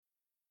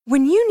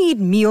When you need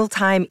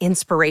mealtime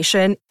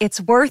inspiration,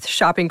 it's worth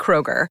shopping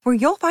Kroger, where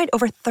you'll find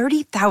over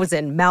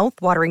 30,000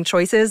 mouth-watering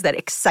choices that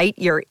excite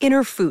your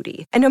inner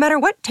foodie. And no matter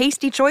what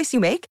tasty choice you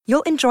make,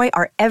 you'll enjoy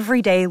our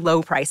everyday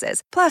low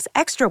prices, plus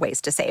extra ways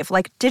to save,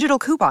 like digital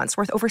coupons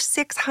worth over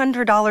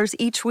 $600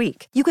 each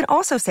week. You can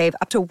also save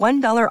up to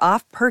 $1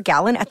 off per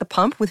gallon at the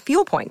pump with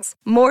fuel points.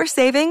 More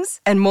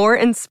savings and more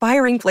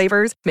inspiring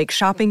flavors make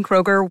shopping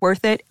Kroger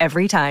worth it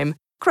every time.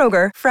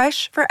 Kroger,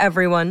 fresh for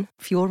everyone.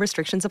 Fuel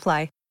restrictions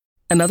apply.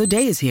 Another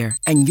day is here,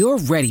 and you're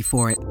ready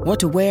for it. What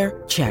to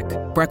wear? Check.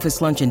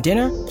 Breakfast, lunch, and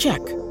dinner? Check.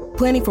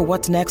 Planning for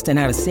what's next and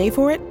how to save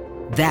for it?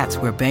 That's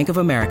where Bank of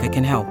America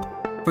can help.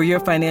 For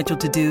your financial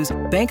to-dos,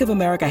 Bank of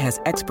America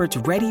has experts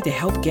ready to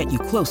help get you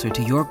closer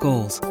to your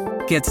goals.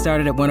 Get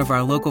started at one of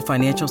our local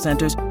financial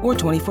centers or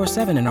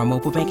 24/7 in our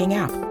mobile banking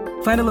app.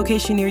 Find a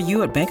location near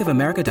you at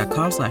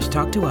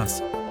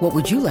bankofamerica.com/talktous. What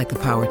would you like the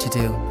power to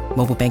do?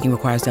 Mobile banking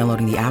requires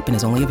downloading the app and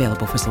is only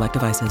available for select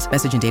devices.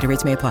 Message and data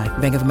rates may apply.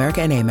 Bank of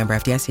America NA, member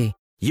FDIC.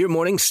 Your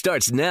morning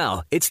starts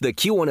now. It's the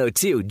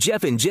Q102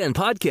 Jeff and Jen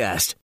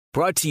podcast.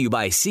 Brought to you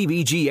by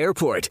CBG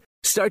Airport.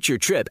 Start your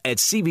trip at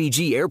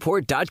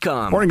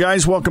CBGAirport.com. Morning,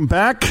 guys. Welcome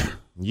back.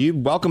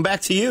 Welcome back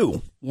to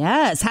you.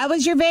 Yes. How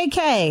was your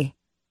vacay?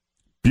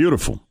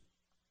 Beautiful.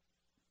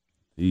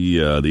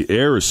 The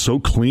air is so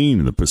clean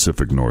in the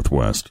Pacific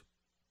Northwest.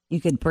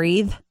 You could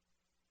breathe?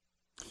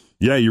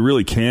 Yeah, you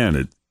really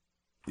can.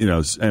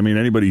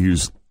 Anybody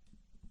who's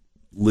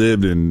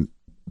lived in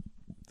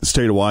the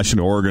state of Washington,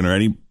 Oregon, or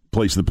any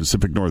place in the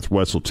Pacific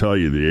Northwest will tell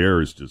you the air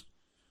is just.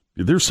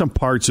 There's some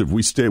parts of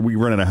we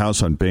rented a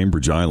house on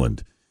Bainbridge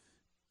Island,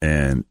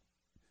 and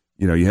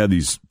you had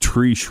these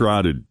tree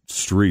shrouded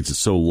streets. It's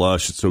so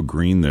lush, it's so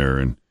green there,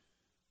 and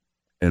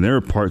there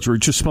are parts where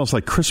it just smells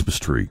like Christmas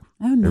tree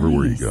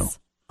everywhere you go.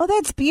 Oh,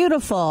 that's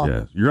beautiful.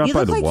 Yeah, you're out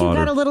by the water. You look like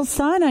you got a little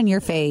sun on your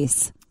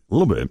face. A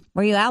little bit.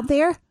 Were you out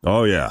there?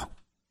 Oh yeah.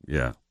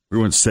 We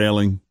went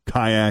sailing,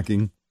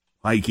 kayaking,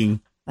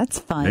 hiking. That's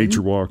fun.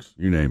 Nature walks,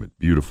 you name it.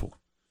 Beautiful.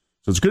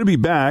 So it's good to be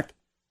back.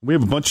 We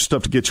have a bunch of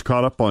stuff to get you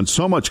caught up on.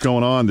 So much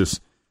going on.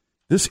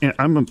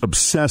 I'm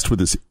obsessed with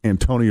this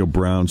Antonio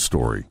Brown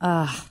story.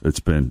 It's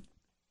been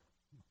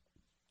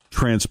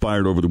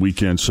transpired over the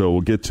weekend. So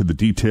we'll get to the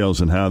details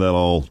and how that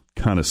all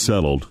kind of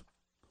settled,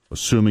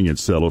 assuming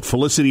it's settled.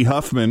 Felicity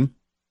Huffman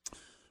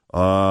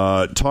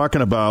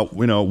talking about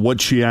what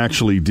she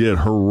actually did,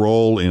 her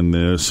role in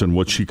this, and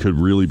what she could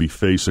really be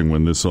facing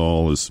when this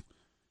all is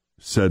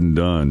said and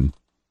done.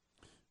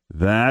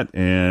 That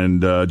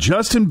and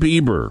Justin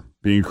Bieber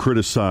being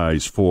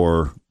criticized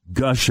for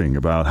gushing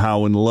about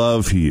how in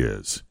love he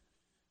is.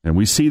 And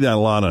we see that a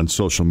lot on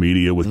social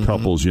media with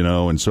couples,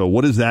 and so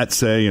what does that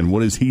say, and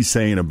what is he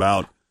saying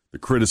about the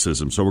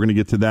criticism? So we're going to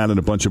get to that and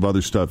a bunch of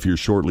other stuff here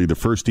shortly. The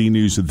first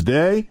E-News of the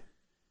day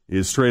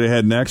is straight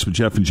ahead next with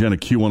Jeff and Jen at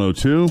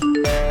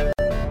Q102.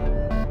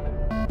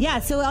 Yeah,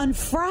 so on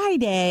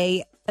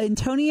Friday,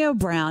 Antonio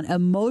Brown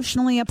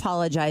emotionally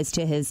apologized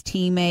to his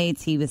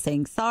teammates. He was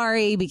saying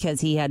sorry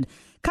because he had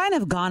kind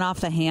of gone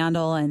off the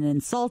handle and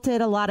insulted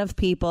a lot of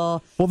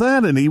people. Well,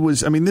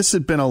 this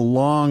had been a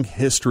long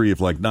history of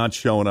not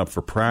showing up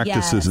for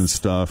practices and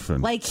stuff.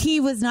 And he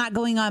was not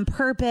going on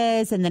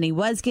purpose, and then he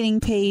was getting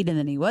paid, and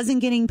then he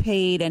wasn't getting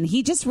paid. And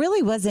he just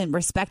really wasn't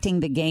respecting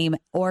the game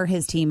or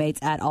his teammates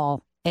at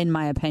all, in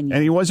my opinion.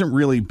 And he wasn't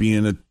really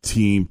being a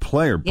team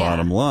player,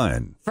 bottom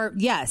line.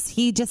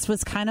 He just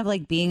was kind of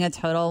like being a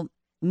total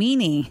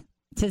meanie,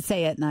 to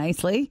say it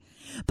nicely.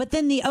 But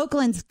then the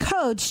Oakland's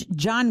coach,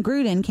 John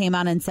Gruden, came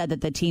out and said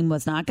that the team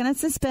was not going to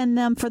suspend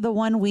them for the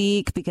 1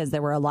 week because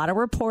there were a lot of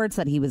reports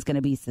that he was going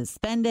to be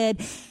suspended.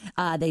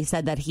 They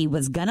said that he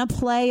was going to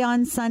play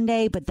on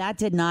Sunday, but that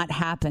did not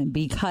happen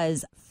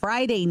because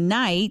Friday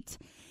night,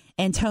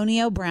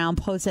 Antonio Brown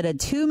posted a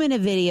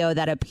 2-minute video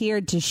that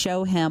appeared to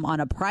show him on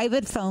a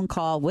private phone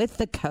call with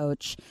the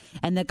coach.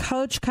 And the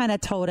coach kind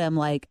of told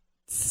him,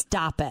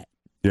 stop it.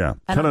 Yeah,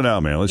 cut it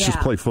out, man. Let's just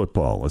play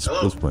football. Let's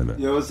play that.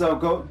 Yo, what's up,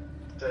 Coach?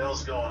 What the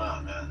hell's going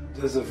on, man?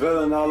 Just a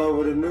villain all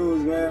over the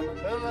news, man.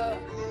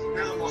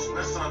 You're the most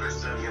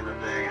misunderstood human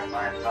being in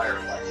my entire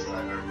life that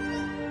I've ever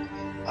met.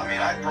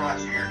 I brought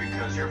you here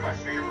because you're my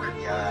favorite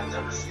guy. I've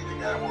never seen a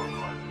guy work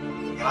hard.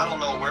 And I don't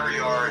know where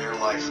you are in your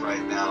life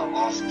right now,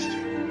 off the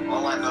street.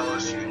 All I know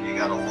is you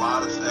got a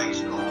lot of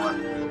things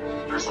going.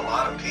 There's a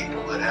lot of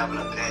people that have an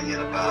opinion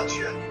about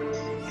you.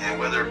 And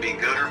whether it be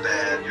good or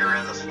bad, you're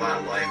in the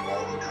spotlight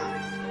all the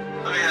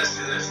time. Let me ask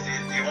you this. Do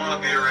you want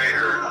to be a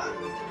Raider or not?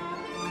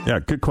 Yeah,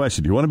 good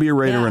question. Do you want to be a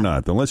Raider or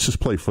not? Then let's just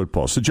play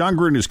football. So John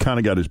Gruden has kind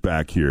of got his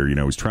back here.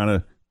 He's trying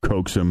to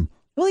coax him.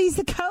 Well, he's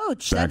the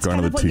coach. That's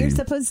kind of what you're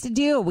supposed to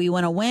do. We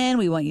want to win.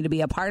 We want you to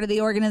be a part of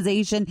the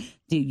organization.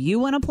 Do you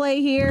want to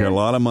play here? We got a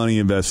lot of money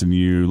invested in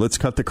you. Let's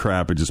cut the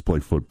crap and just play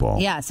football.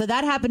 Yeah, so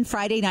that happened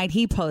Friday night.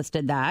 He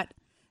posted that.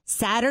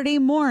 Saturday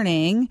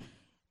morning,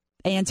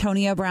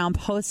 Antonio Brown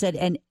posted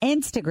an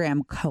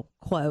Instagram quote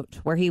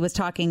where he was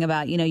talking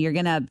about, you're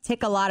going to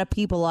tick a lot of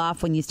people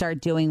off when you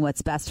start doing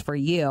what's best for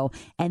you.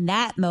 And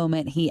that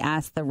moment, he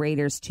asked the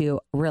Raiders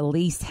to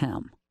release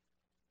him.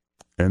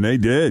 And they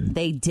did.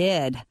 They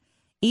did.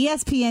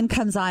 ESPN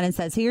comes on and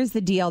says, here's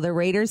the deal. The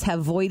Raiders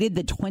have voided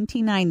the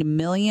 $29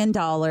 million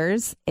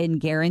in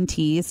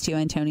guarantees to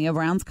Antonio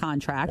Brown's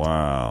contract.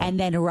 Wow. And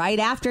then right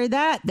after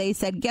that, they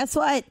said, guess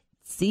what?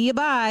 See you,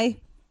 bye.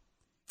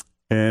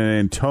 And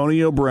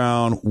Antonio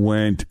Brown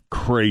went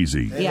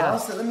crazy. Hey, Yeah.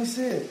 Austin, let me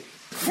see it.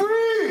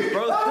 Free!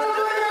 Bro.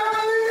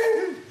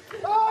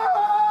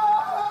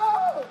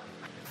 Oh,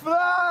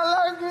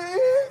 fly like an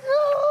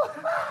eagle!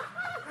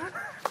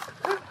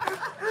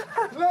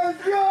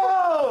 Let's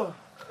go!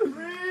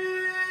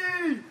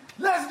 Free!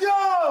 Let's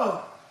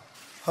go!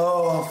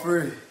 Oh, I'm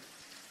free.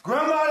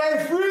 Grandma,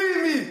 they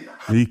free me!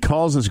 He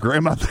calls his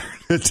grandmother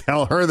to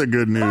tell her the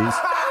good news.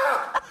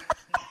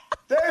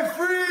 They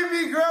free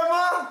me,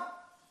 Grandma!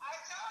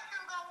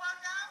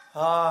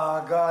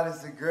 Ah, God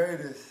is the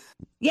greatest.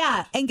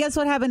 Yeah. And guess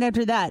what happened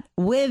after that?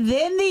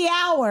 Within the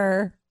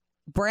hour,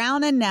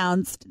 Brown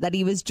announced that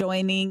he was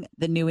joining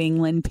the New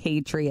England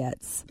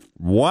Patriots.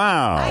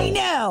 Wow. I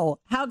know.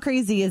 How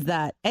crazy is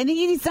that? And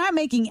he's not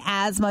making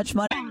as much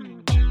money.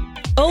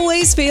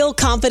 Always feel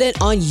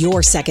confident on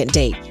your second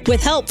date.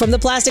 With help from the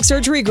Plastic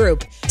Surgery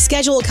Group.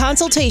 Schedule a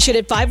consultation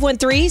at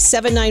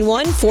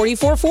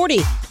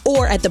 513-791-4440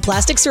 or at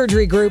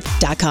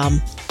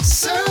theplasticsurgerygroup.com.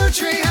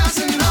 Surgery has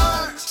an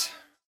art.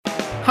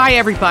 Hi,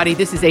 everybody.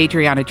 This is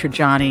Adriana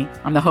Trajani.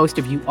 I'm the host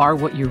of You Are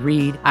What You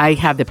Read. I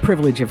have the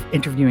privilege of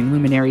interviewing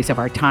luminaries of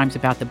our times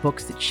about the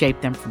books that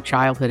shaped them from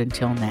childhood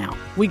until now.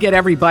 We get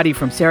everybody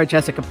from Sarah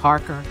Jessica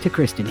Parker to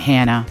Kristen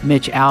Hanna,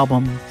 Mitch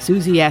Albom,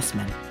 Susie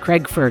Essman,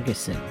 Craig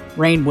Ferguson,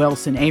 Rainn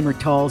Wilson, Amor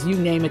Tolls, you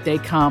name it, they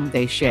come,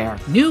 they share.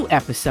 New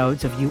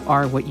episodes of You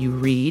Are What You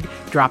Read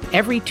drop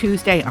every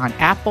Tuesday on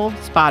Apple,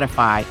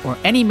 Spotify, or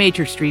any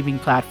major streaming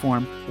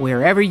platform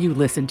wherever you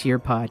listen to your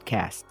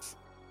podcasts.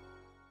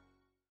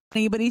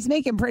 But he's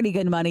making pretty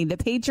good money. The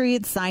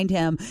Patriots signed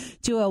him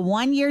to a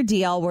 1-year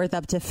deal worth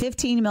up to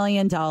 $15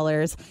 million,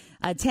 a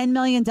 $10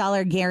 million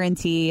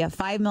guarantee,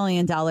 $5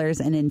 million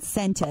in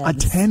incentives. A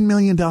 $10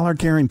 million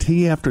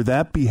guarantee after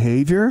that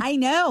behavior? I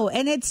know.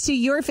 And it's to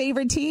your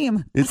favorite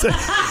team. It's what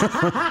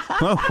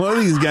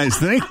are these guys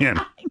thinking?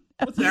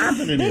 What's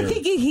happening They're here?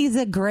 thinking he's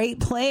a great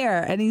player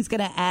and he's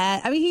going to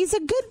add. I mean, he's a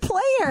good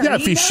player. Yeah,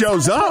 if he knows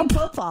shows how to up. play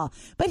football,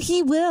 but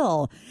he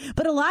will.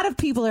 But a lot of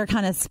people are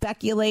kind of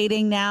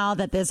speculating now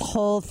that this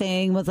whole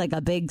thing was like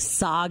a big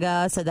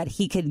saga so that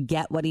he could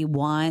get what he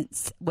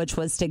wants, which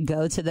was to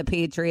go to the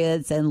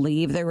Patriots and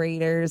leave the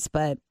Raiders.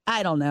 But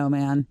I don't know,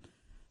 man.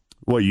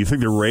 What, you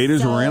think the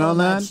Raiders were in on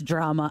that? So much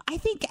drama. I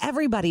think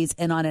everybody's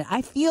in on it.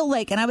 I feel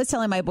like, and I was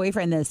telling my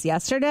boyfriend this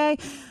yesterday,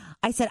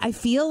 I said, I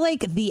feel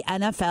like the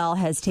NFL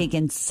has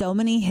taken so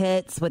many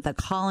hits with the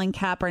Colin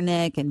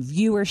Kaepernick and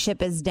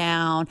viewership is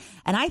down.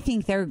 And I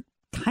think they're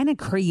kind of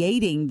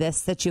creating this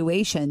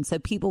situation so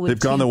people would. They've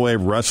gone the way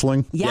of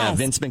wrestling? Yes. Yeah,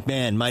 Vince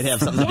McMahon might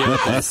have something to do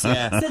with this.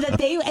 Yeah. So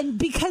that and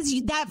because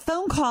that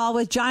phone call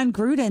with John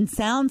Gruden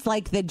sounds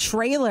like the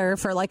trailer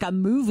for like a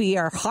movie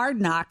or Hard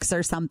Knocks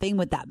or something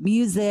with that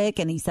music.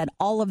 And he said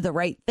all of the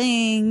right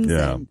things.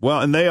 Yeah.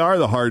 And they are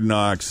the Hard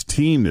Knocks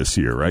team this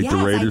year, right? Yes, the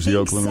Raiders, I the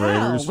think Oakland so,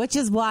 Raiders. Which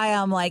is why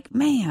I'm like,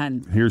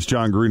 man. Here's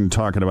John Gruden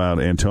talking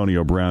about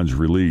Antonio Brown's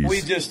release.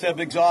 We just have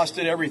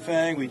exhausted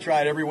everything. We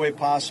tried every way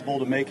possible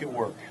to make it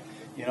work.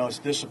 You know, it's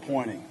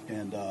disappointing,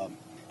 and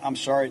I'm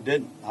sorry it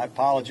didn't. I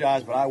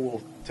apologize, but I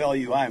will tell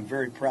you I am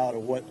very proud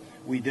of what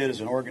we did as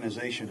an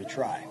organization to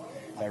try.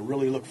 I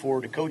really look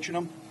forward to coaching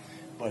them,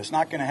 but it's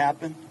not going to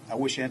happen. I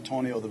wish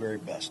Antonio the very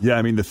best. Yeah,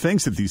 I mean, the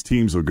things that these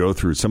teams will go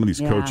through, some of these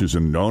coaches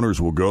and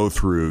owners will go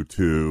through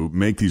to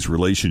make these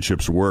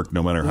relationships work,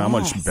 no matter how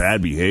much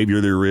bad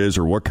behavior there is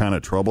or what kind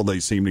of trouble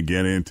they seem to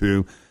get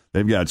into.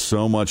 They've got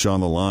so much on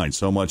the line,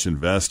 so much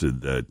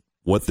invested that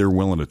what they're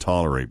willing to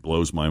tolerate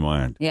blows my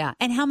mind. Yeah,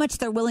 and how much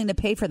they're willing to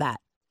pay for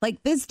that.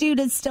 Like, this dude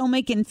is still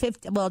making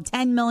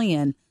 $10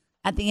 million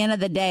at the end of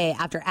the day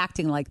after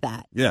acting like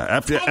that. Yeah,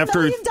 after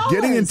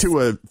getting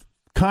into a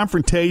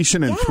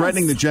confrontation and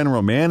threatening the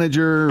general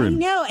manager. I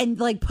know, and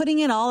like putting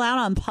it all out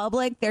on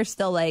public, they're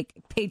still like,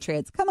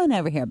 Patriots, come on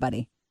over here,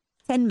 buddy.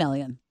 $10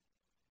 million.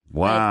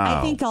 Wow.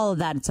 I think all of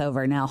that's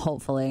over now,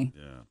 hopefully.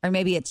 Yeah. Or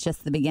maybe it's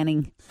just the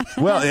beginning.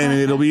 Well, and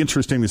it'll be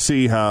interesting to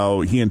see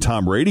how he and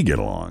Tom Brady get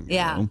along.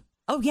 Yeah. You know?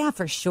 Oh, yeah,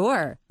 for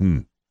sure.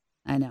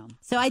 I know.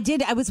 So I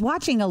was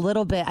watching a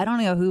little bit. I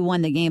don't know who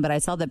won the game, but I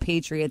saw the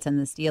Patriots and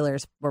the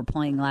Steelers were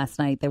playing last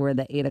night. They were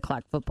the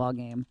 8:00 football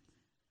game.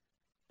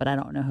 But I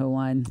don't know who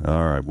won.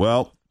 All right.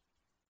 Well,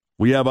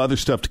 we have other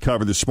stuff to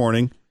cover this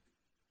morning.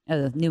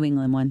 Oh, the New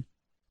England one.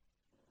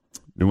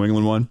 New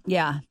England one?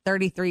 Yeah,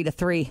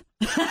 33-3.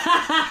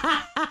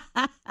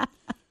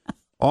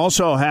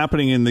 Also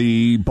happening in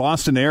the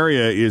Boston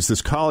area is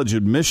this college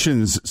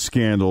admissions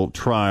scandal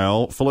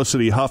trial.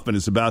 Felicity Huffman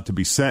is about to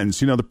be sentenced.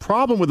 You know, the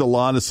problem with a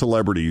lot of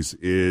celebrities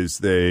is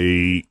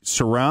they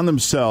surround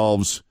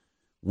themselves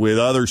with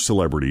other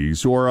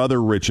celebrities or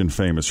other rich and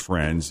famous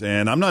friends.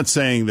 And I'm not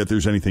saying that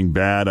there's anything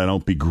bad. I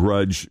don't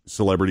begrudge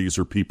celebrities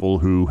or people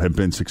who have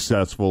been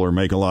successful or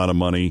make a lot of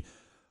money.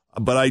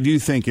 But I do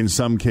think in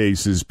some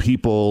cases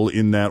people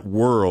in that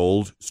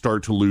world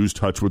start to lose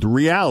touch with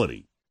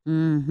reality.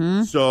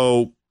 Mm-hmm.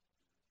 So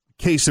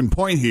case in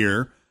point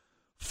here,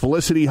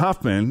 Felicity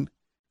Huffman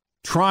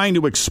trying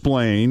to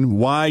explain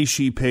why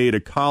she paid a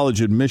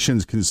college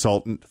admissions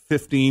consultant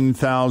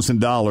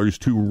 $15,000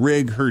 to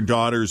rig her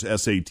daughter's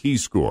SAT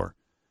score.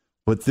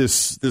 But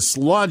this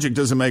logic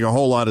doesn't make a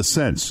whole lot of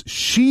sense.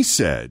 She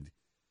said,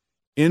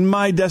 in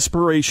my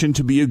desperation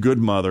to be a good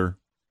mother,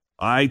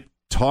 I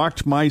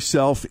talked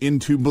myself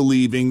into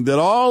believing that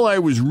all I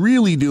was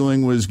really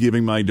doing was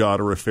giving my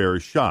daughter a fair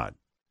shot.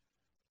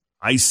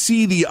 I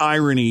see the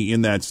irony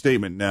in that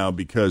statement now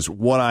because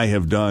what I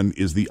have done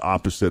is the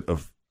opposite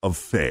of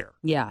fair.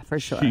 Yeah, for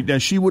sure.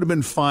 She would have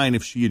been fine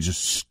if she had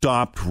just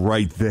stopped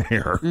right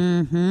there.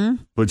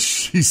 Mm-hmm. But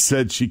she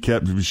said she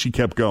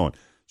kept going.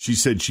 She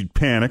said she'd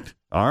panicked.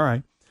 All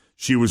right.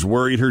 She was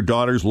worried her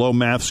daughter's low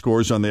math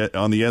scores on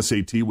the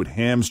SAT would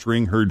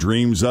hamstring her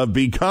dreams of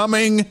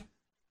becoming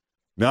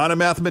not a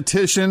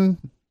mathematician,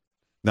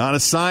 not a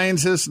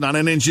scientist, not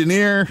an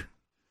engineer,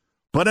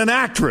 but an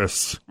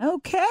actress.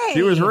 Okay.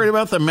 She was worried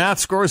about the math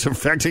scores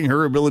affecting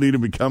her ability to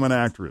become an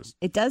actress.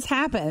 It does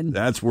happen.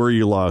 That's where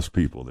you lost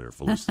people there,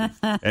 Felicity.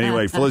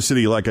 Anyway,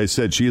 Felicity, like I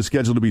said, she is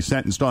scheduled to be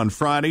sentenced on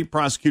Friday.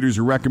 Prosecutors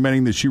are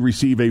recommending that she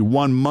receive a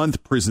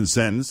 1-month prison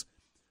sentence.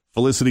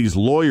 Felicity's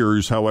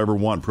lawyers, however,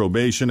 want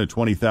probation, a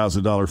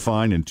 $20,000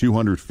 fine, and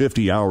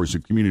 250 hours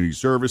of community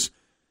service.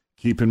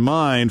 Keep in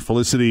mind,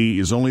 Felicity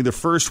is only the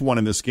first one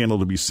in this scandal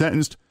to be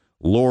sentenced.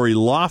 Lori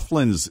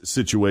Loughlin's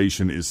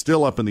situation is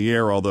still up in the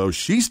air, although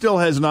she still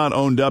has not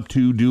owned up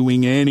to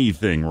doing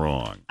anything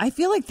wrong. I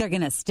feel like they're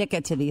going to stick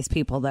it to these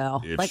people,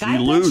 though. If like, she I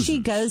loses. think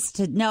she goes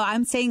to... No,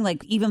 I'm saying,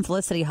 like, even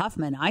Felicity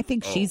Huffman, I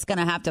think she's going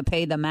to have to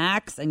pay the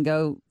max and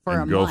go for a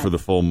month. Go for the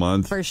full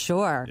month? For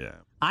sure. Yeah.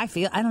 I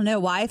don't know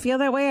why I feel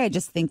that way. I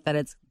just think that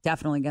it's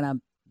definitely going to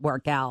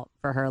work out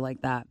for her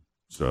like that.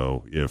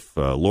 So if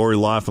Lori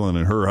Loughlin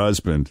and her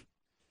husband...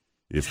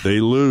 If they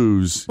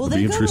lose, it'll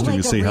be interesting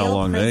to see how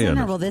long they end.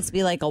 Or will this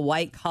be like a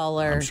white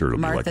collar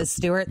Martha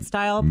Stewart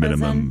style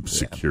minimum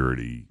prison?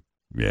 security?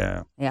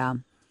 Yeah. Yeah.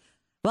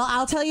 Well,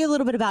 I'll tell you a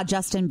little bit about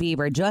Justin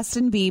Bieber.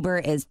 Justin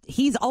Bieber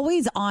he's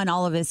always on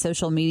all of his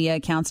social media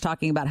accounts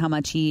talking about how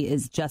much he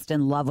is just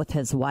in love with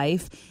his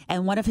wife.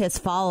 And one of his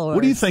followers.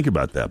 What do you think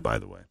about that, by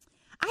the way?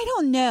 I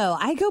don't know.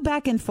 I go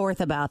back and forth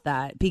about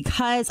that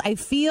because I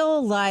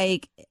feel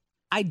like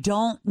I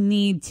don't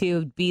need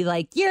to be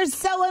like, you're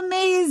so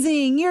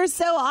amazing, you're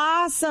so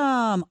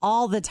awesome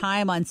all the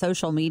time on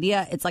social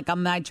media. It's like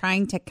I'm not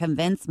trying to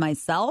convince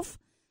myself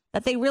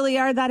that they really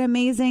are that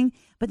amazing.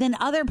 But then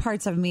other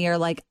parts of me are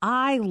like,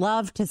 I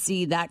love to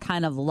see that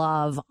kind of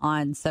love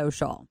on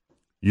social.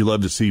 You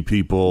love to see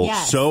people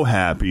so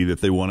happy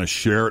that they want to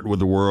share it with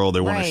the world. They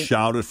want to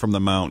shout it from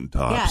the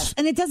mountaintops. Yes,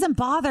 and it doesn't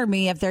bother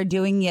me if they're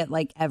doing it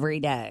like every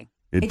day.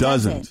 It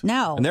doesn't.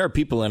 No. And there are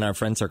people in our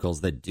friend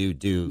circles that do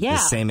the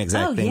same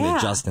exact thing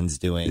that Justin's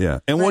doing.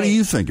 Yeah. And what do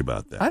you think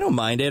about that? I don't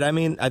mind it. I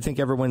mean, I think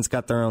everyone's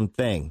got their own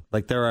thing.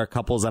 Like there are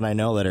couples that I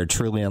know that are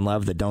truly in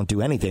love that don't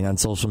do anything on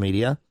social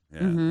media.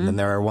 Yeah. Mm-hmm. And then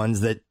there are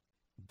ones that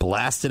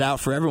blast it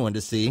out for everyone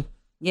to see.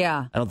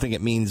 Yeah. I don't think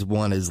it means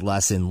one is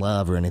less in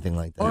love or anything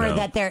like that. Or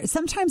that they're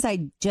sometimes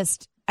I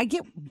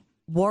get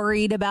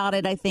worried about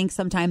it, I think,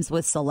 sometimes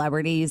with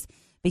celebrities.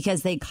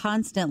 Because they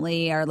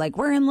constantly are like,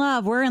 we're in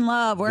love, we're in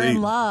love, we're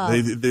in love.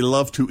 They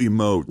love to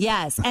emote.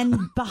 Yes.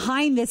 And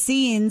behind the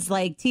scenes,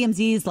 like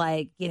TMZ's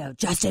like,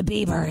 Justin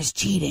Bieber is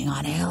cheating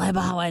on Hailey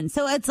Bowen.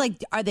 So it's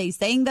like, are they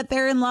saying that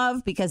they're in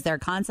love because they're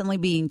constantly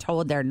being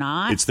told they're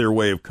not? It's their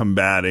way of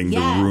combating the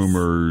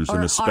rumors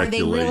and the speculation.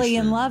 Are they really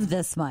in love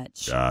this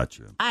much?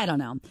 Gotcha. I don't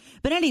know.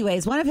 But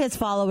anyways, one of his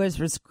followers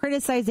was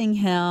criticizing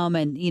him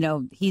and,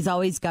 he's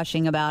always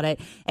gushing about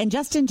it. And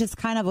Justin just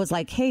kind of was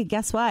like, hey,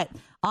 guess what?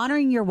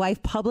 Honoring your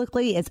wife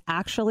publicly is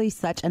actually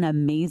such an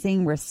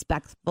amazing,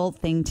 respectful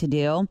thing to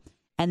do.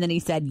 And then he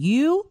said,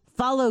 you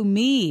follow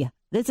me.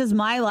 This is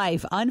my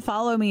life.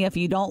 Unfollow me if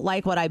you don't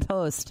like what I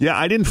post. Yeah,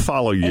 I didn't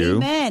follow you.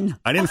 Amen.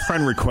 I didn't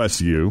friend request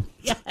you.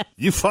 Yes.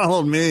 You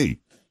followed me.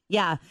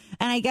 Yeah.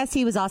 And I guess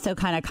he was also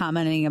kind of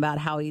commenting about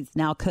how he's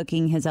now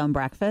cooking his own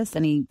breakfast.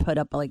 And he put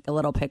up like a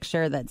little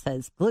picture that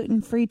says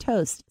gluten-free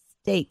toast,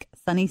 steak,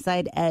 sunny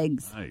side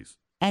eggs,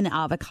 and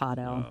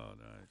avocado. Oh,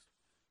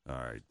 all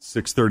right,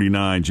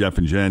 6:39, Jeff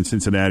and Jen,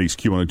 Cincinnati's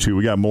Q102.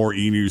 We got more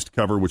e-news to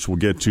cover, which we'll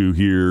get to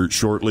here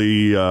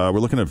shortly. We're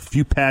looking at a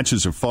few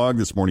patches of fog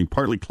this morning,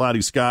 partly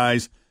cloudy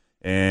skies,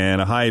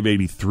 and a high of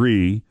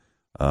 83.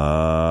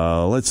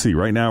 Let's see.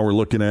 Right now we're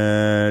looking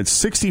at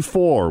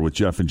 64 with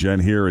Jeff and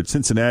Jen here at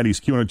Cincinnati's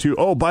Q102.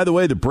 Oh, by the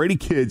way, the Brady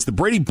Kids, the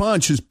Brady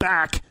Bunch is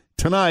back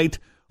tonight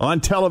on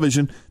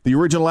television. The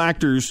original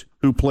actors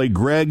who play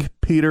Greg,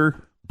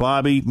 Peter,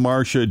 Bobby,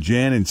 Marcia,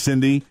 Jan, and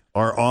Cindy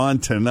are on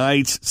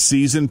tonight's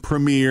season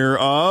premiere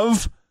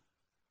of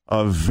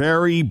A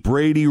Very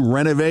Brady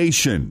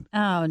Renovation.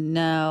 Oh,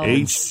 no.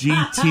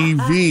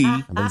 HGTV.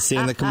 I've been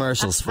seeing the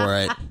commercials for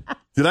it.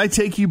 Did I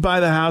take you by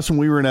the house when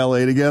we were in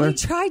L.A. together? We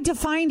tried to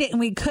find it, and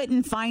we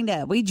couldn't find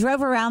it. We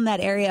drove around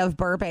that area of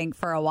Burbank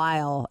for a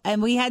while,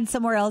 and we had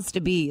somewhere else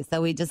to be,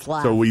 so we just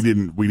left. So we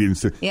didn't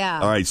see. Yeah.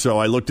 All right, so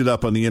I looked it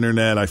up on the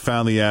internet. I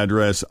found the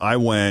address. I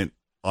went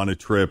on a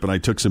trip, and I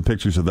took some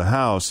pictures of the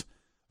house.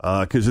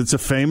 because it's a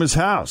famous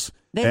house.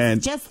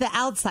 It's just the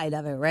outside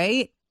of it,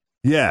 right?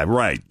 Yeah,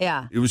 right.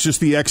 Yeah. It was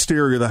just the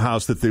exterior of the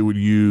house that they would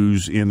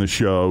use in the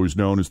show. It was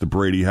known as the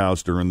Brady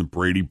House during the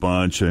Brady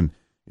Bunch, and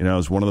it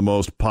was one of the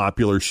most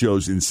popular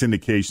shows in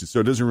syndication. So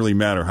it doesn't really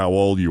matter how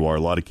old you are.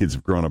 A lot of kids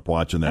have grown up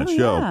watching that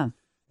show. Yeah.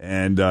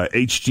 And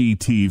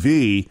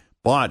HGTV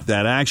bought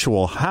that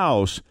actual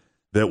house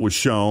that was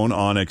shown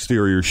on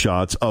exterior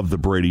shots of the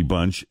Brady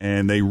Bunch,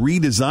 and they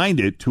redesigned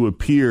it to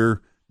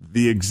appear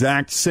the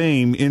exact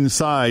same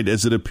inside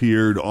as it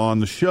appeared on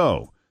the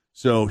show.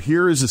 So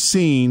here is a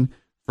scene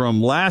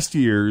from last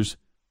year's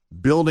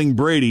Building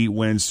Brady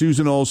when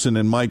Susan Olsen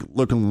and Mike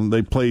Lookin,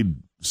 they played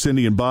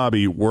Cindy and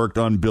Bobby, worked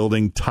on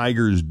building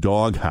Tiger's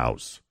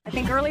doghouse. I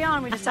think early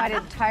on we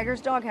decided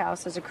Tiger's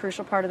doghouse is a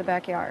crucial part of the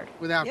backyard.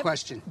 Without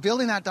question.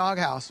 Building that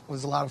doghouse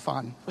was a lot of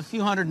fun. A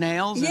few hundred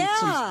nails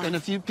and a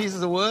few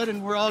pieces of wood,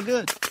 and we're all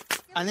good.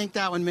 I think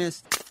that one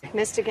missed.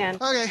 Missed again.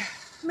 Okay.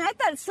 I mean, I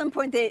thought at some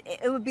point that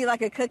it would be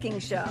like a cooking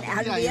show.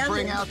 You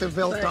bring out the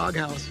built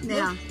doghouse.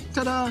 Yeah.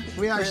 Ta-da!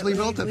 We actually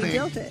built the thing. We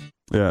built it.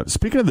 Yeah.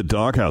 Speaking of the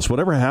doghouse,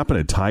 whatever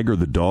happened to Tiger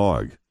the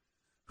dog?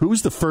 Who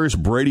was the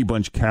first Brady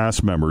Bunch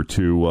cast member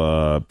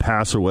to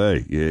pass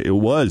away? It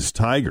was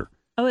Tiger.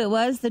 Oh, it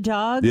was the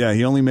dog? Yeah,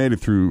 he only made it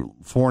through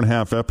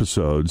 4.5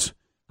 episodes.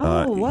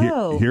 Oh,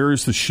 whoa.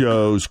 Here's the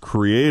show's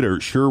creator,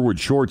 Sherwood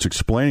Shorts,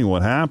 explaining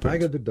what happened.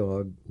 Tiger the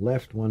dog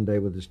left one day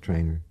with his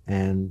trainer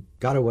and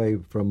got away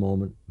for a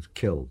moment, was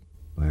killed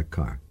by a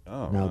car.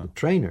 Now, the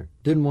trainer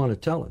didn't want to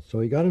tell us, so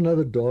he got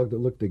another dog that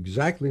looked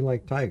exactly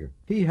like Tiger.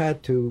 He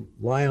had to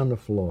lie on the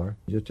floor,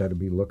 just had to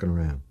be looking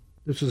around.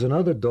 This was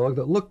another dog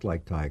that looked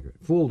like Tiger.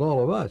 It fooled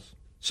all of us.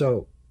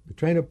 So the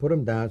trainer put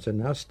him down and said,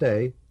 now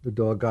stay. The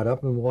dog got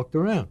up and walked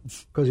around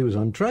because he was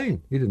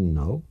untrained. He didn't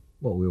know.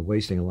 Well, we were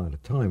wasting a lot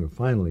of time, and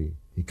finally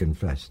he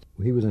confessed.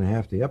 He was in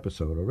half the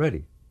episode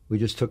already. We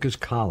just took his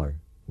collar.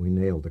 We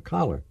nailed the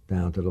collar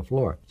down to the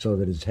floor so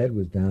that his head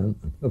was down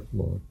on the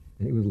floor,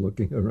 and he was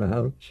looking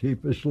around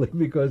sheepishly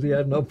because he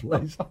had no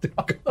place to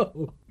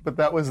go. But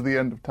that was the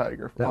end of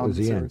Tiger. That was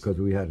the end because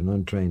we had an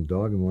untrained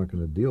dog and weren't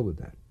going to deal with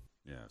that.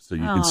 Yeah, so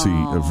you can see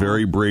a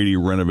very Brady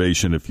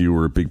renovation. If you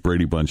were a big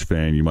Brady Bunch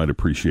fan, you might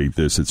appreciate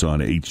this. It's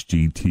on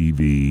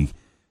HGTV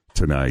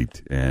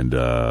tonight, and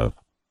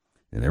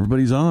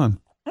everybody's on.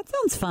 That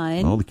sounds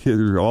fun. All the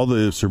kids, all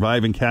the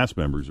surviving cast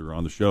members are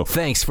on the show.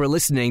 Thanks for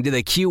listening to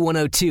the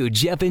Q102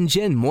 Jeff and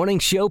Jen Morning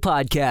Show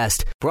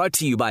podcast, brought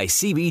to you by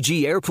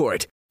CBG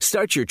Airport.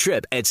 Start your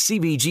trip at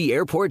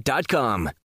CBGAirport.com.